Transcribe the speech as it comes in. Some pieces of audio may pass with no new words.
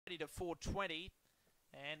to 4.20.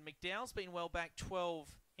 And McDowell's been well back 12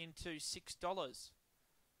 into $6.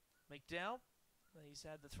 McDowell, he's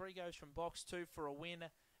had the 3 goes from box 2 for a win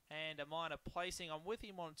and a minor placing. I'm with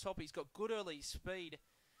him on top. He's got good early speed.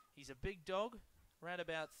 He's a big dog, around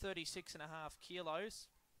about 36.5 kilos.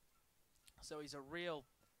 So he's a real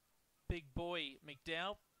big boy,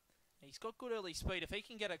 McDowell. He's got good early speed. If he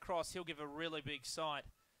can get across, he'll give a really big sight.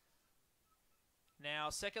 Now,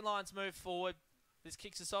 second line's moved forward. This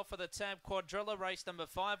kicks us off for the Tab Quadrilla, race number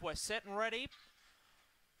 5. We're set and ready.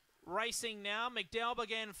 Racing now, McDowell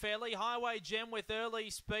began fairly. Highway Gem with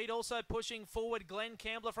early speed. Also pushing forward, Glenn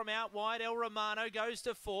Campbell from out wide. El Romano goes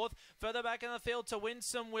to 4th. Further back in the field to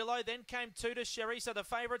Winsome Willow. Then came 2 to Sherry. So the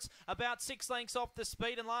favourites about 6 lengths off the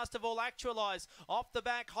speed. And last of all, Actualise. Off the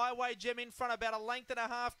back, Highway Gem in front. About a length and a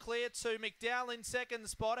half clear to McDowell in second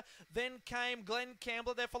spot. Then came Glenn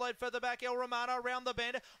Campbell. There followed further back, El Romano around the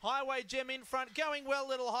bend. Highway Gem in front. Going well,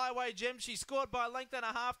 little Highway Gem. She scored by a length and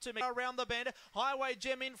a half to McDowell around the bend. Highway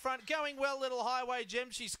Gem in front. Going well, little Highway Gem.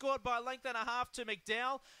 She scored by a length and a half to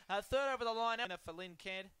McDowell. Third over the line for Lynn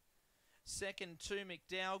Cant. Second to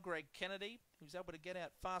McDowell, Greg Kennedy. He was able to get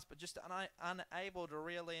out fast, but just unable to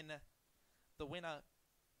reel in the winner.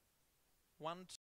 1, 2.